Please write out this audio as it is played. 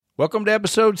Welcome to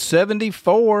episode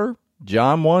 74,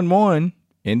 John 1:1.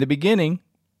 In the beginning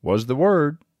was the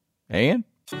Word, and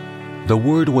the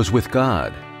Word was with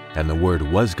God, and the Word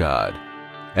was God,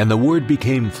 and the Word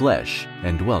became flesh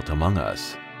and dwelt among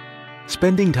us.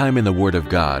 Spending time in the Word of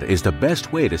God is the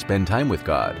best way to spend time with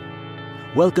God.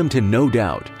 Welcome to No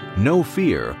Doubt, No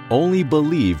Fear, Only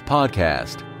Believe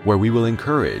podcast, where we will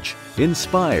encourage,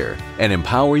 inspire, and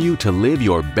empower you to live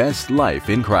your best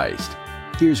life in Christ.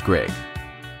 Here's Greg.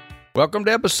 Welcome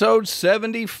to episode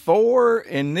 74.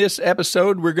 In this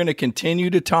episode, we're going to continue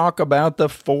to talk about the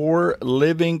four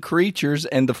living creatures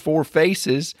and the four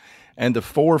faces and the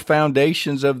four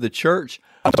foundations of the church.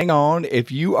 Hang on.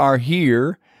 If you are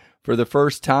here for the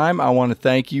first time, I want to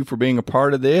thank you for being a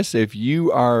part of this. If you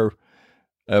are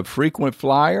a frequent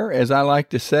flyer, as I like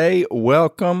to say,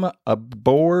 welcome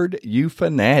aboard, you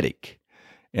fanatic.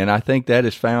 And I think that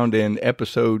is found in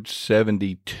episode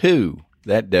 72,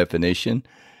 that definition.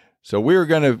 So we're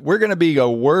gonna be a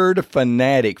word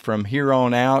fanatic from here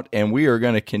on out, and we are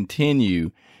going to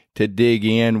continue to dig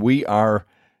in. We are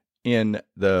in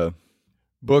the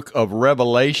book of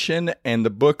Revelation and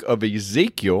the book of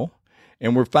Ezekiel,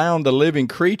 and we're found the living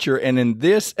creature. And in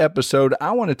this episode, I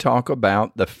want to talk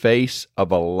about the face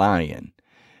of a lion,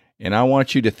 and I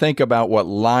want you to think about what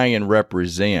lion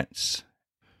represents.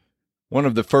 One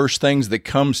of the first things that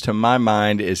comes to my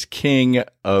mind is king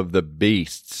of the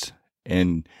beasts,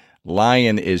 and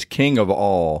lion is king of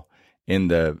all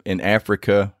in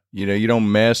Africa. You know, you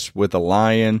don't mess with a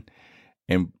lion.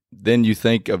 And then you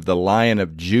think of the Lion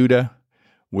of Judah,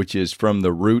 which is from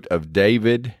the root of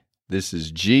David. This is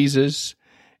Jesus.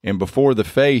 And before the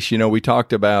face, you know, we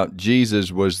talked about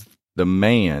Jesus was the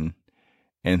man,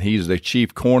 and he's the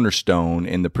chief cornerstone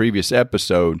in the previous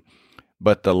episode.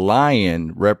 But the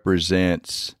lion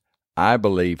represents, I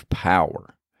believe,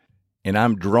 power. And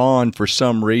I'm drawn for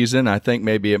some reason. I think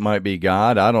maybe it might be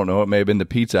God. I don't know. It may have been the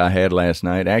pizza I had last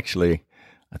night. Actually,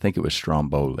 I think it was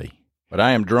Stromboli. But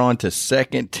I am drawn to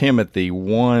 2 Timothy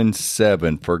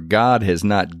 1:7. For God has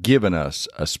not given us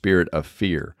a spirit of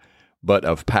fear, but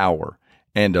of power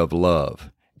and of love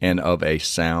and of a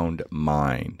sound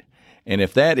mind. And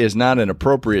if that is not an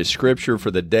appropriate scripture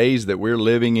for the days that we're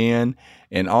living in,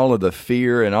 and all of the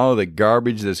fear and all of the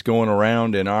garbage that's going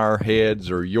around in our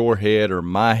heads or your head or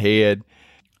my head,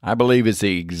 I believe it's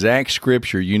the exact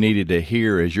scripture you needed to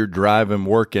hear as you're driving,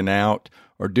 working out,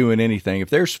 or doing anything. If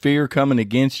there's fear coming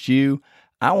against you,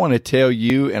 I want to tell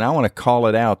you, and I want to call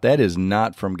it out, that is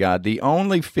not from God. The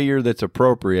only fear that's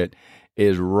appropriate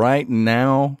is right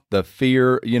now the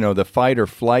fear, the fight or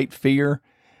flight fear.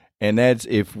 And that's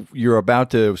if you're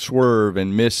about to swerve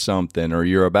and miss something, or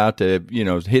you're about to,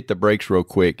 hit the brakes real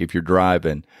quick if you're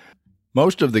driving.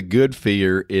 Most of the good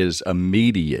fear is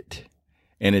immediate,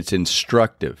 and it's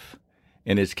instructive,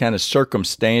 and it's kind of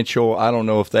circumstantial. I don't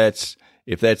know if that's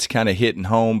kind of hitting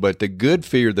home, but the good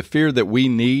fear, the fear that we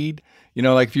need,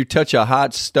 like if you touch a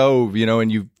hot stove,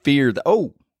 and you fear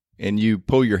and you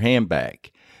pull your hand back.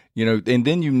 And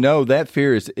then that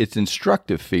fear it's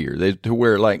instructive fear to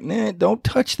where don't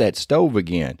touch that stove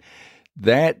again.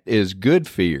 That is good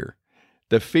fear.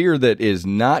 The fear that is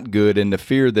not good, and the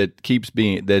fear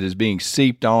that is being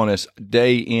seeped on us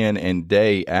day in and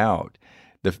day out.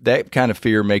 That kind of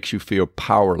fear makes you feel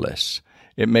powerless.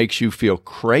 It makes you feel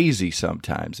crazy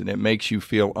sometimes, and it makes you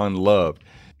feel unloved.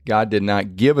 God did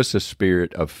not give us a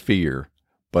spirit of fear,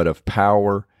 but of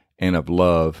power and of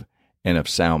love and of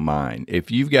sound mind. If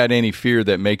you've got any fear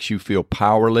that makes you feel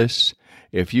powerless,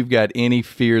 if you've got any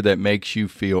fear that makes you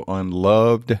feel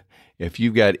unloved, if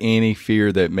you've got any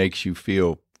fear that makes you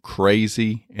feel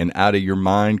crazy and out of your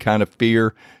mind kind of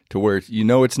fear to where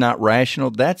it's not rational,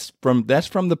 that's from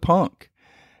the punk.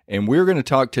 And we're going to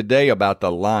talk today about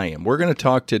the lion. We're going to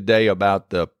talk today about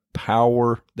the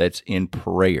power that's in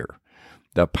prayer,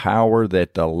 the power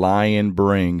that the lion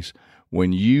brings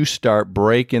when you start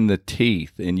breaking the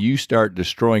teeth and you start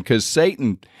destroying, because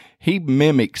Satan, he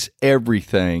mimics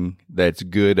everything that's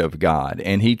good of God,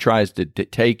 and he tries to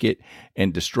take it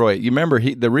and destroy it. You remember,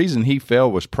 the reason he fell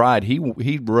was pride. He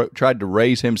tried to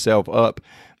raise himself up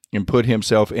and put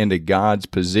himself into God's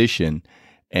position,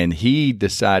 and he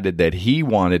decided that he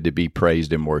wanted to be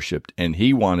praised and worshiped, and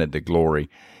he wanted the glory.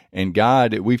 And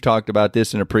God, we've talked about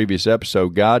this in a previous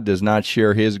episode, God does not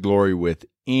share his glory with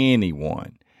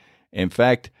anyone. In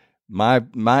fact,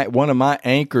 one of my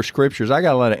anchor scriptures, I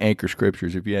got a lot of anchor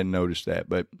scriptures if you hadn't noticed that,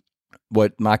 but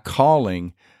what my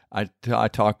calling I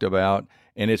talked about,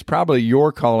 and it's probably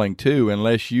your calling too,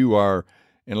 unless you are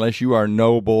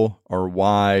noble or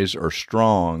wise or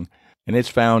strong, and it's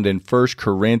found in 1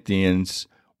 Corinthians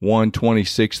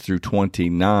 1:26 through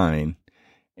 29.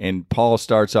 And Paul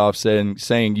starts off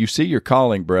saying, you see your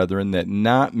calling, brethren, that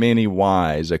not many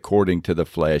wise according to the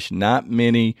flesh, not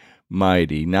many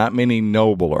mighty, not many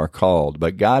noble are called,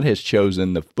 but God has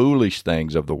chosen the foolish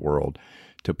things of the world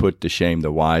to put to shame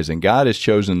the wise, and God has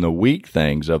chosen the weak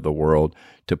things of the world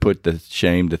to put to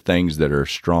shame the things that are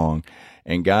strong.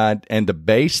 And God, and the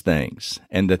base things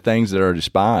and the things that are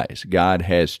despised, God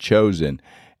has chosen,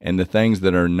 and the things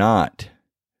that are not,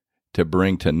 to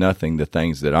bring to nothing the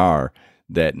things that are,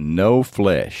 that no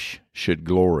flesh should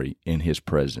glory in his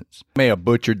presence. I may have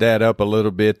butchered that up a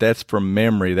little bit. That's from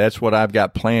memory. That's what I've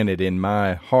got planted in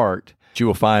my heart. You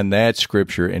will find that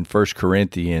scripture in 1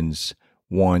 Corinthians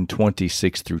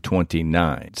 1:26 through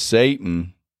 29.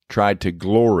 Satan tried to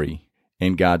glory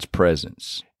in God's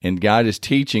presence. And God is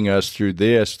teaching us through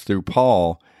this, through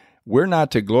Paul, we're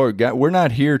not to glory. God, we're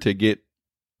not here to get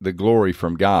the glory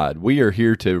from God. We are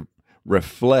here to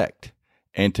reflect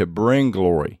and to bring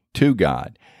glory to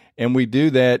God. And we do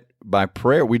that by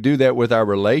prayer. We do that with our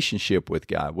relationship with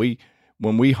God.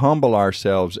 When we humble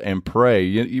ourselves and pray,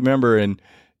 you remember in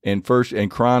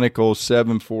Chronicles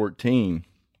 7:14.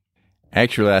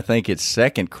 Actually, I think it's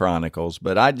 2 Chronicles,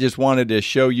 but I just wanted to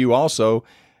show you also,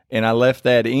 and I left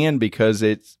that in because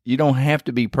you don't have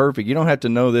to be perfect. You don't have to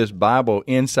know this Bible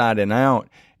inside and out,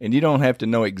 and you don't have to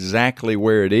know exactly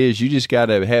where it is. You just got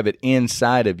to have it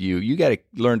inside of you. You got to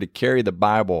learn to carry the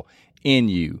Bible in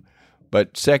you.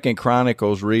 But 2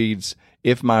 Chronicles reads,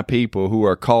 if my people who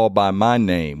are called by my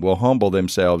name will humble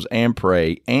themselves and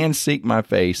pray and seek my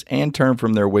face and turn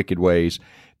from their wicked ways,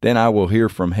 then I will hear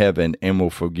from heaven and will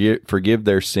forgive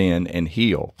their sin and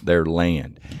heal their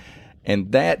land.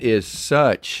 And that is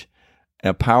such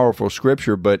a powerful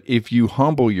scripture. But if you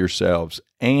humble yourselves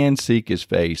and seek his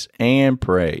face and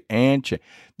pray and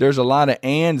there's a lot of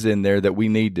ands in there that we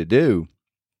need to do.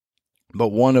 But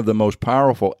one of the most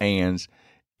powerful ands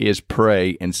is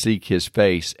pray and seek his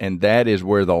face. And that is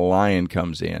where the lion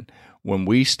comes in. When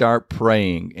we start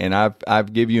praying, and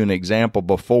I've given you an example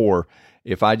before,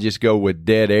 if I just go with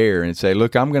dead air and say,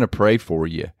 look, I'm going to pray for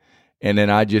you, and then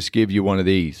I just give you one of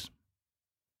these.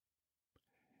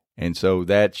 And so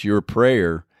that's your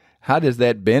prayer. How does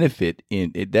that benefit?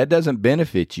 That doesn't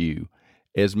benefit you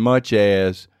as much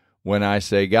as when I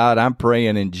say, God, I'm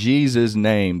praying in Jesus'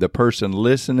 name, the person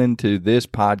listening to this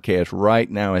podcast right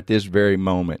now at this very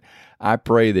moment, I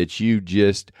pray that you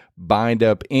just bind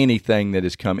up anything that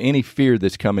has come, any fear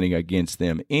that's coming against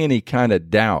them, any kind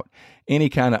of doubt, any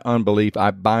kind of unbelief.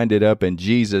 I bind it up in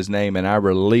Jesus' name, and I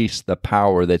release the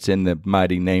power that's in the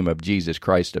mighty name of Jesus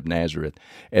Christ of Nazareth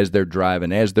as they're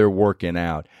driving, as they're working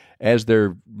out, as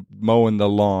they're mowing the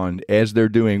lawn, as they're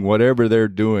doing whatever they're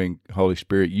doing. Holy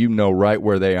Spirit, you know right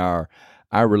where they are.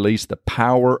 I release the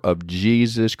power of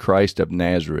Jesus Christ of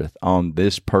Nazareth on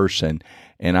this person,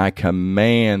 and I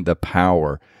command the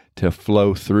power to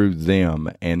flow through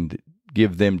them and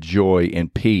give them joy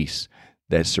and peace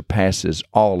that surpasses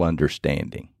all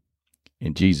understanding.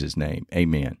 In Jesus' name,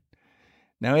 amen.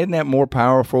 Now, isn't that more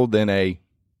powerful than a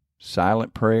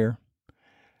silent prayer?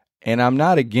 And I'm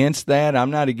not against that.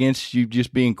 I'm not against you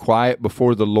just being quiet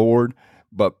before the Lord,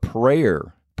 but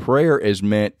prayer is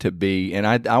meant to be, and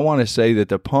I want to say that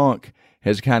the punk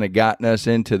has kind of gotten us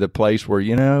into the place where,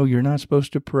 you're not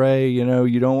supposed to pray,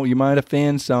 you might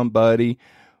offend somebody.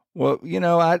 Well, you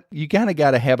kind of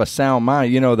got to have a sound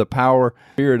mind. The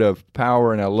spirit of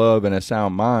power and a love and a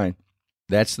sound mind,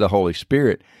 that's the Holy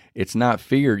Spirit. It's not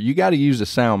fear. You got to use a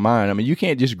sound mind. I mean, you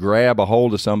can't just grab a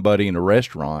hold of somebody in a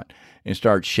restaurant and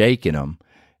start shaking them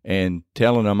and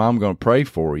telling them, I'm going to pray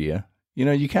for you.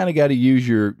 You kind of got to use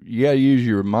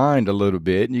your mind a little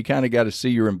bit, and you kind of got to see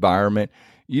your environment.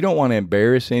 You don't want to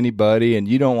embarrass anybody, and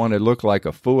you don't want to look like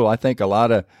a fool. I think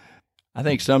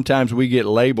sometimes we get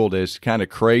labeled as kind of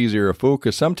crazy or a fool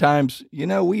because sometimes,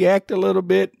 we act a little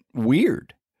bit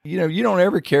weird. You don't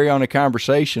ever carry on a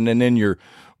conversation and then your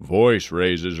voice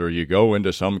raises or you go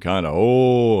into some kind of,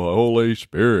 Holy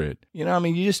Spirit. You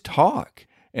just talk.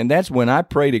 And that's when I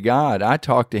pray to God. I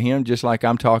talk to him just like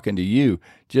I'm talking to you,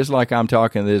 just like I'm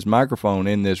talking to this microphone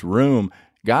in this room.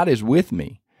 God is with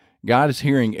me. God is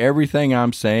hearing everything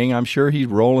I'm saying. I'm sure he's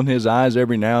rolling his eyes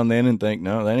every now and then and think,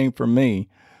 no, that ain't for me.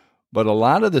 But a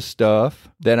lot of the stuff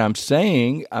that I'm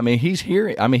saying, he's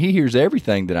hearing. He hears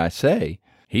everything that I say.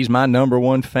 He's my number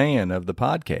one fan of the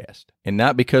podcast. And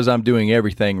not because I'm doing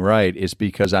everything right, it's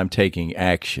because I'm taking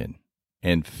action.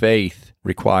 And faith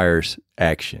requires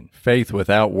action. Faith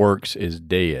without works is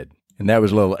dead. And that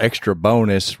was a little extra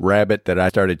bonus rabbit that I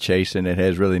started chasing. It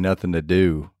has really nothing to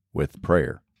do with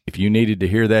prayer. If you needed to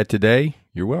hear that today,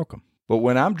 you're welcome. But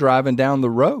when I'm driving down the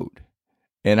road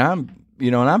and I'm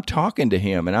talking to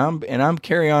him and I'm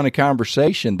carrying on a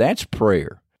conversation, that's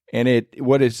prayer. And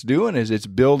what it's doing is it's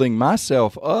building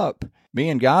myself up. Me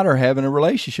and God are having a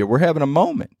relationship. We're having a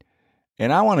moment.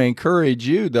 And I want to encourage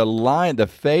you, the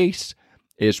face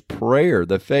is prayer.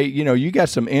 The face, you got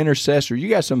some intercessors. You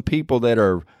got some people that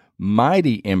are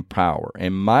mighty in power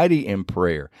and mighty in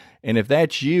prayer. And if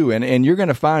that's you, and you're going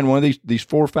to find one of these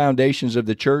four foundations of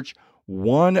the church,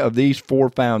 one of these four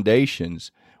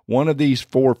foundations, one of these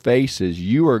four faces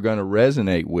you are going to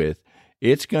resonate with.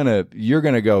 You're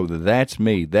going to go, that's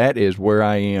me. That is where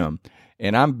I am.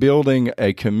 And I'm building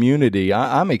a community.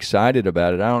 I'm excited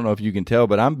about it. I don't know if you can tell,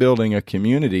 but I'm building a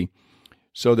community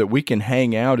so that we can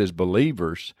hang out as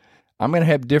believers. I'm going to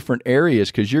have different areas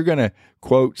because you're going to,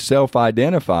 quote,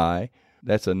 self-identify.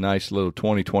 That's a nice little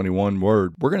 2021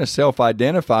 word. We're going to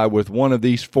self-identify with one of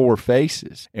these four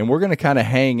faces, and we're going to kind of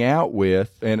hang out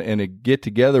with and get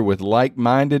together with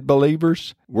like-minded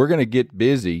believers. We're going to get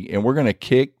busy, and we're going to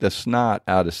kick the snot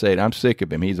out of Satan. I'm sick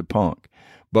of him. He's a punk.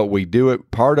 But we do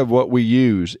it. Part of what we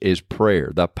use is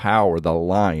prayer, the power, the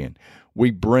lion. We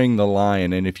bring the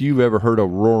lion, and if you've ever heard a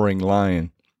roaring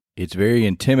lion, it's very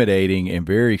intimidating and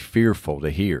very fearful to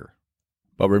hear.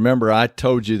 But remember, I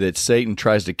told you that Satan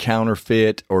tries to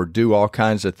counterfeit or do all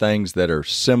kinds of things that are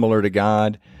similar to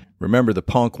God. Remember, the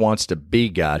punk wants to be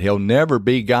God. He'll never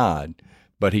be God,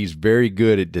 but he's very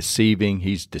good at deceiving.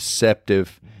 He's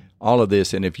deceptive, all of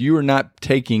this. And if you are not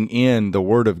taking in the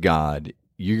Word of God,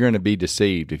 you're going to be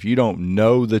deceived. If you don't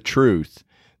know the truth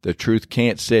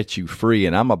can't set you free.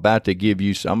 And I'm about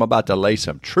to lay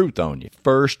some truth on you.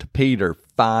 1 Peter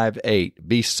 5:8,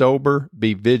 be sober,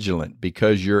 be vigilant,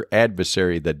 because your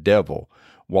adversary, the devil,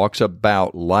 walks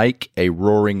about like a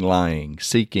roaring lion,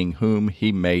 seeking whom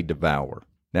he may devour.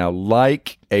 Now,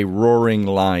 like a roaring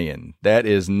lion, that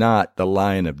is not the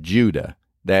Lion of Judah.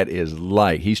 That is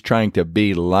like. He's trying to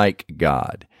be like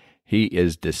God. He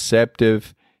is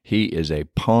deceptive. He is a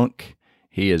punk.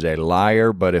 He is a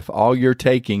liar. But if all you're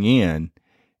taking in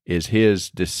is his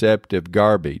deceptive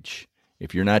garbage,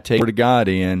 if you're not taking the Word of God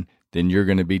in, then you're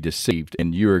going to be deceived,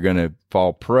 and you are going to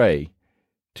fall prey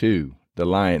to the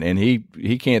lion. And he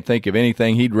can't think of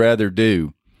anything he'd rather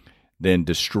do than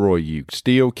destroy you.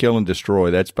 Steal, kill, and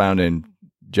destroy. That's found in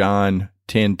John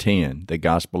 10:10, the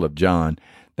Gospel of John.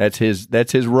 That's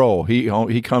his role.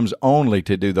 He comes only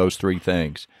to do those three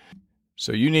things.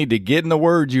 So you need to get in the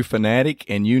Word, you fanatic,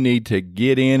 and you need to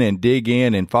get in and dig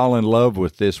in and fall in love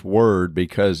with this Word,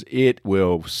 because it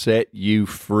will set you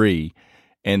free.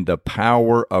 And the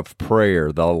power of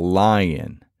prayer, the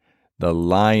lion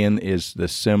is the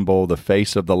symbol, the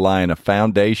face of the lion. A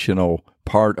foundational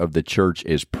part of the church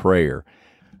is prayer.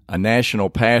 A national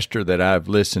pastor that I've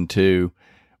listened to,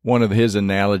 one of his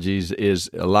analogies is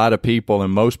a lot of people,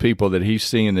 and most people that he's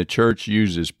seen in the church,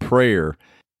 uses prayer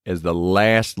as the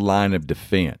last line of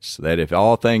defense, that if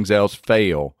all things else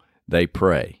fail, they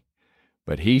pray.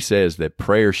 But he says that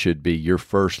prayer should be your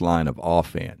first line of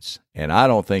offense. And I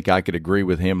don't think I could agree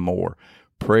with him more.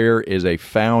 Prayer is a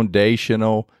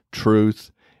foundational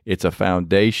truth. It's a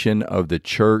foundation of the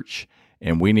church,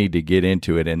 and we need to get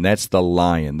into it. And that's the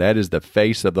lion. That is the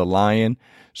face of the lion.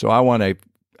 So I want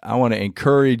to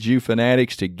encourage you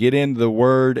fanatics to get into the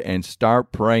Word and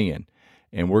start praying.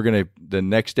 And the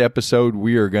next episode,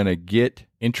 we are going to get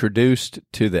introduced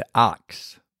to the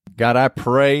ox. God, I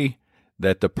pray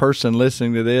that the person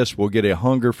listening to this will get a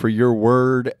hunger for your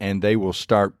Word, and they will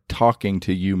start talking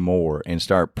to you more and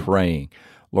start praying.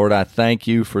 Lord, I thank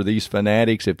you for these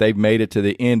fanatics. If they've made it to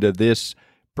the end of this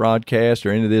broadcast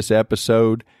or into this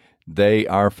episode, they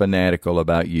are fanatical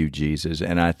about you, Jesus.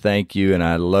 And I thank you, and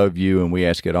I love you, and we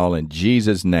ask it all in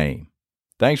Jesus' name.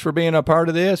 Thanks for being a part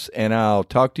of this, and I'll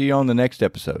talk to you on the next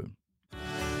episode.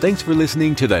 Thanks for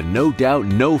listening to the No Doubt,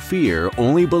 No Fear,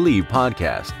 Only Believe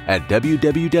podcast at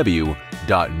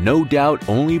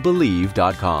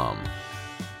www.nodoubtonlybelieve.com.